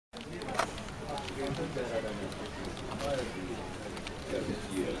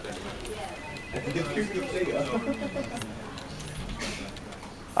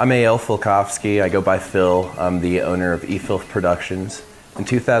I'm A.L. Filkowski. I go by Phil. I'm the owner of eFilth Productions. In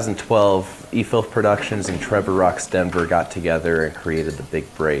 2012, eFilth Productions and Trevor Rocks Denver got together and created the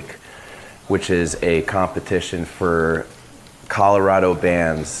Big Break, which is a competition for Colorado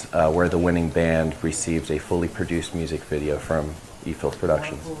bands where the winning band receives a fully produced music video from eFilth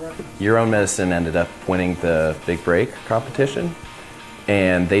Productions. Your Own Medicine ended up winning the Big Break competition,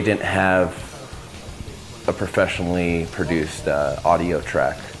 and they didn't have a professionally produced audio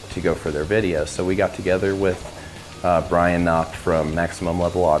track to go for their video. So we got together with Brian Knopf from Maximum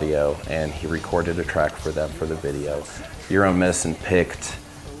Level Audio, and he recorded a track for them for the video. Your Own Medicine picked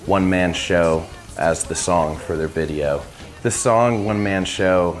One Man Show as the song for their video. The song One Man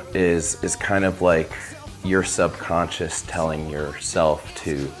Show is kind of like your subconscious telling yourself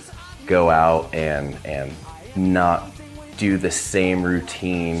to go out and not do the same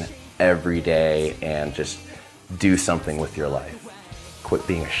routine every day and just do something with your life. Quit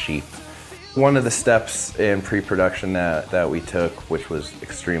being a sheep. One of the steps in pre-production that we took, which was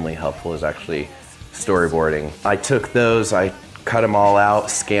extremely helpful, is actually storyboarding. I took those, I cut them all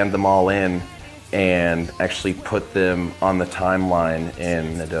out, scanned them all in, and actually put them on the timeline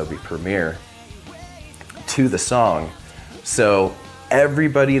in Adobe Premiere to the song. So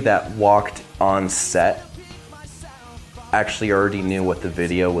everybody that walked on set actually already knew what the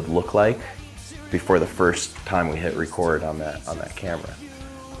video would look like before the first time we hit record on that camera.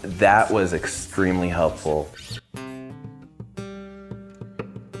 That was extremely helpful.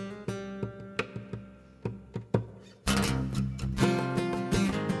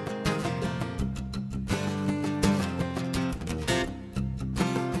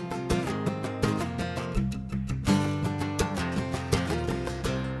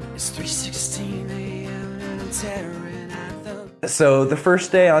 So the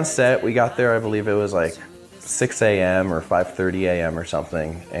first day on set, we got there, I believe it was like 6 a.m. or 5:30 a.m. or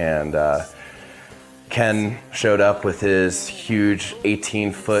something, and Ken showed up with his huge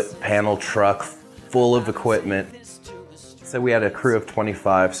 18-foot panel truck full of equipment. So we had a crew of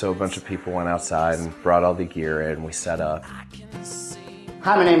 25, so a bunch of people went outside and brought all the gear in, we set up.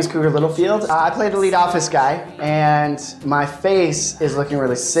 Hi, my name is Cougar Littlefield. I play the lead office guy, and my face is looking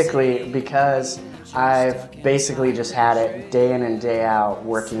really sickly because I've basically just had it day in and day out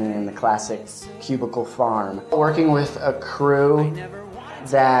working in the classic cubicle farm. Working with a crew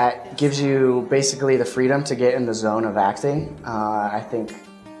that gives you basically the freedom to get in the zone of acting. I think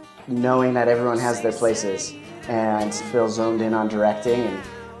knowing that everyone has their places and feel zoned in on directing,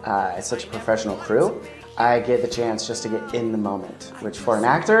 and it's such a professional crew, I get the chance just to get in the moment, which for an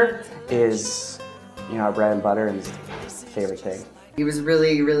actor is, you know, our bread and butter and favorite thing. He was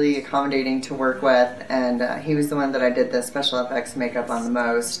really, really accommodating to work with, and he was the one that I did the special effects makeup on the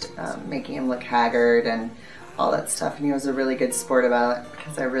most, making him look haggard and all that stuff, and he was a really good sport about it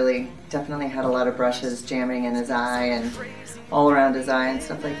because I really definitely had a lot of brushes jamming in his eye and all around his eye and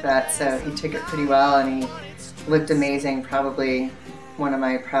stuff like that, so he took it pretty well and he looked amazing, probably one of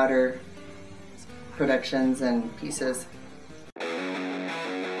my prouder productions and pieces.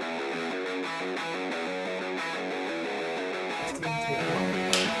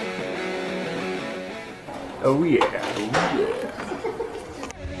 Oh yeah, oh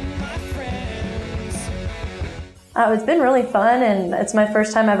yeah. It's been really fun, and it's my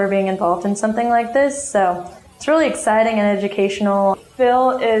first time ever being involved in something like this, so it's really exciting and educational.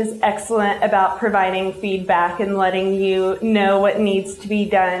 Phil is excellent about providing feedback and letting you know what needs to be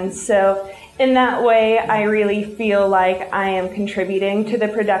done. So in that way, I really feel like I am contributing to the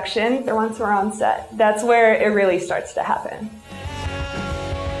production. Once we're on set, that's where it really starts to happen.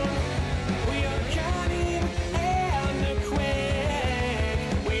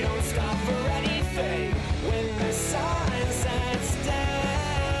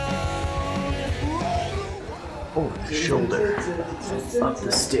 Over the shoulder, up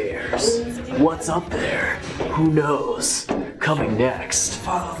the stairs. What's up there? Who knows? Coming next.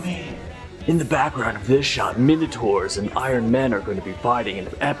 Follow me. In the background of this shot, Minotaurs and Iron Men are going to be fighting in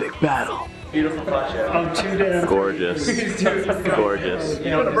an epic battle. Beautiful shot. I'm too damn gorgeous. Gorgeous. You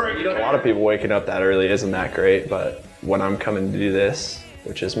know, a lot of people waking up that early isn't that great, but when I'm coming to do this,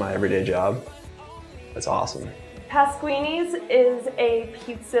 which is my everyday job, it's awesome. Pasquini's is a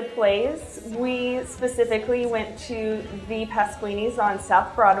pizza place. We specifically went to the Pasquini's on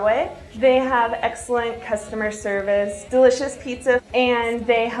South Broadway. They have excellent customer service, delicious pizza, and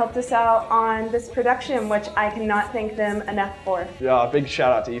they helped us out on this production, which I cannot thank them enough for. Yeah, big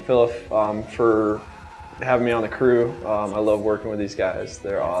shout out to eFilth for having me on the crew. I love working with these guys.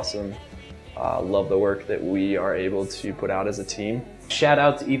 They're awesome. Love the work that we are able to put out as a team. Shout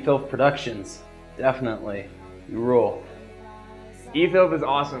out to eFilth Productions, definitely. You rule. eFilth is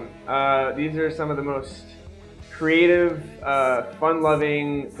awesome. These are some of the most creative,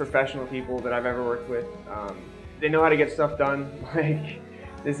 fun-loving, professional people that I've ever worked with. They know how to get stuff done. Like,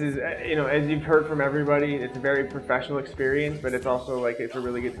 this is, you know, as you've heard from everybody, it's a very professional experience, but it's also like, it's a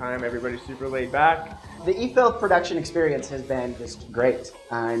really good time. Everybody's super laid back. The eFilth production experience has been just great.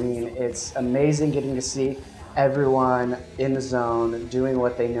 I mean, it's amazing getting to see everyone in the zone doing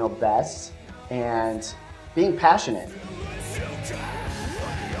what they know best and being passionate.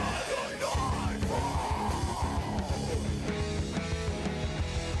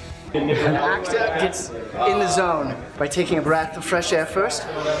 An actor gets in the zone by taking a breath of fresh air first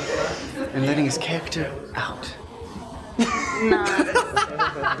and letting his character out.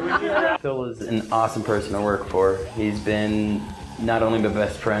 Phil is an awesome person to work for. He's been not only my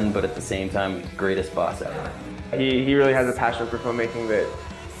best friend, but at the same time, greatest boss ever. He really has a passion for filmmaking that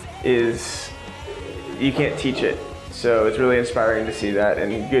is, you can't teach it. So it's really inspiring to see that,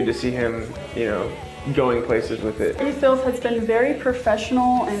 and good to see him, you know, going places with it. eFilth has been very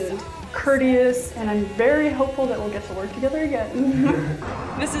professional and courteous, and I'm very hopeful that we'll get to work together again.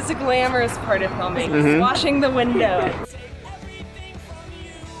 This is a glamorous part of filming, washing the window.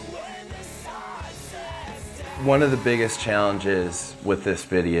 One of the biggest challenges with this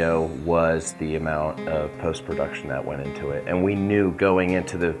video was the amount of post-production that went into it. And we knew going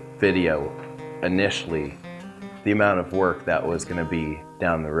into the video initially the amount of work that was going to be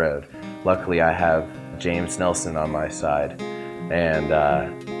down the road. Luckily, I have James Nelson on my side,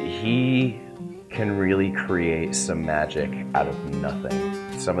 and he can really create some magic out of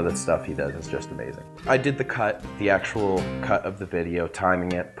nothing. Some of the stuff he does is just amazing. I did the cut, the actual cut of the video,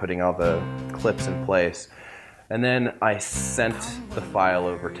 timing it, putting all the clips in place, and then I sent the file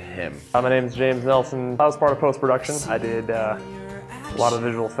over to him. My name is James Nelson. I was part of post-production. I did a lot of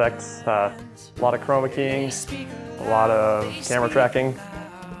visual effects, a lot of chroma keying, a lot of camera tracking.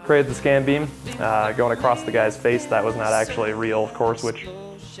 Created the scan beam going across the guy's face. That was not actually real, of course, which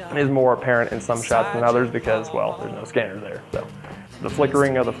is more apparent in some shots than others because, well, there's no scanner there. So the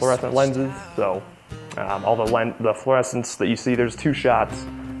flickering of the fluorescent lenses, so all the fluorescence that you see, there's two shots.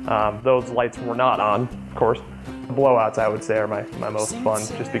 Those lights were not on, of course. The blowouts, I would say, are my most fun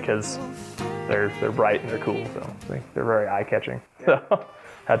just because they're bright and they're cool, so they're very eye-catching. So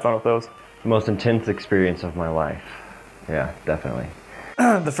had fun with those. The most intense experience of my life. Yeah, definitely.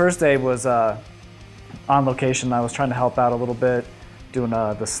 The first day was on location. I was trying to help out a little bit, doing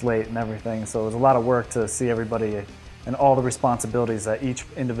the slate and everything. So it was a lot of work to see everybody and all the responsibilities that each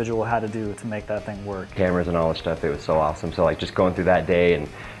individual had to do to make that thing work. Cameras and all this stuff, it was so awesome. So like just going through that day and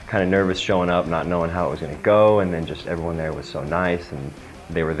kind of nervous showing up, not knowing how it was going to go, and then just everyone there was so nice, and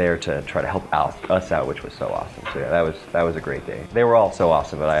they were there to try to help us out, which was so awesome. So yeah, that was a great day. They were all so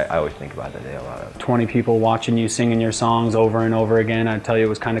awesome, but I always think about that day a lot. 20 people watching you singing your songs over and over again. I'd tell you it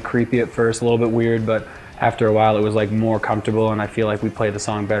was kind of creepy at first, a little bit weird, but after a while it was like more comfortable, and I feel like we play the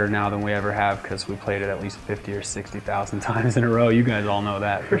song better now than we ever have because we played it at least 50 or 60,000 times in a row. You guys all know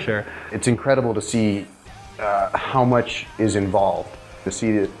that for sure. It's incredible to see how much is involved. To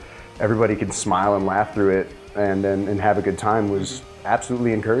see that everybody can smile and laugh through it and have a good time was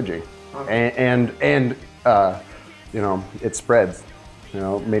absolutely encouraging. And you know, it spreads. You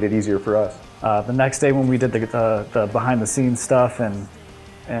know, made it easier for us. The next day when we did the behind the scenes stuff and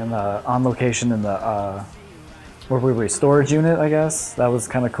on location in the where we were, storage unit, I guess, that was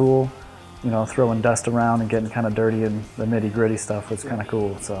kind of cool. You know, throwing dust around and getting kind of dirty, and the nitty gritty stuff was kind of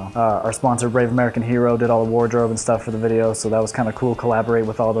cool. So our sponsor, Brave American Hero, did all the wardrobe and stuff for the video, so that was kind of cool. Collaborate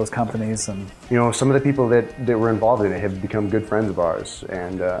with all those companies, and you know, some of the people that were involved in it have become good friends of ours,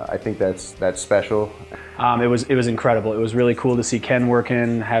 and I think that's special. It was incredible. It was really cool to see Ken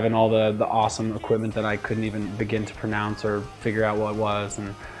working, having all the awesome equipment that I couldn't even begin to pronounce or figure out what it was,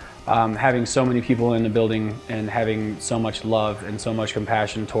 and having so many people in the building and having so much love and so much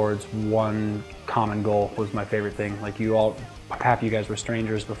compassion towards one common goal was my favorite thing. Like, you all, half of you guys were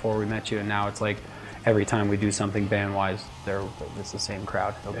strangers before we met you, and now it's like every time we do something band-wise, it's the same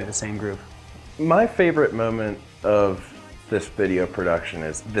crowd. It'll be the same group. My favorite moment of this video production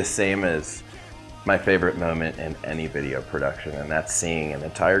is the same as my favorite moment in any video production, and that's seeing an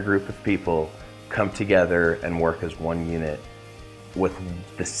entire group of people come together and work as one unit with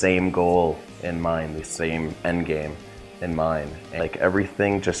the same goal in mind, the same end game in mind. And like,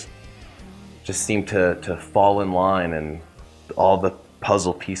 everything just seemed to fall in line, and all the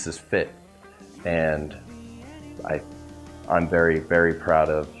puzzle pieces fit. And I'm very, very proud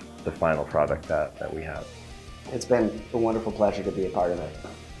of the final product that we have. It's been a wonderful pleasure to be a part of it.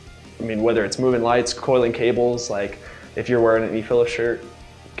 I mean, whether it's moving lights, coiling cables, like if you're wearing an ePhillips shirt,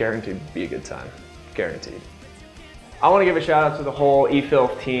 guaranteed to be a good time, guaranteed. I want to give a shout out to the whole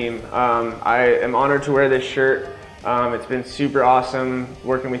ePhillips team. I am honored to wear this shirt. It's been super awesome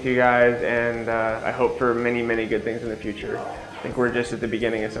working with you guys, and I hope for many, many good things in the future. I think we're just at the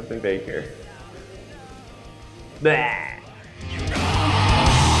beginning of something big here. Blah.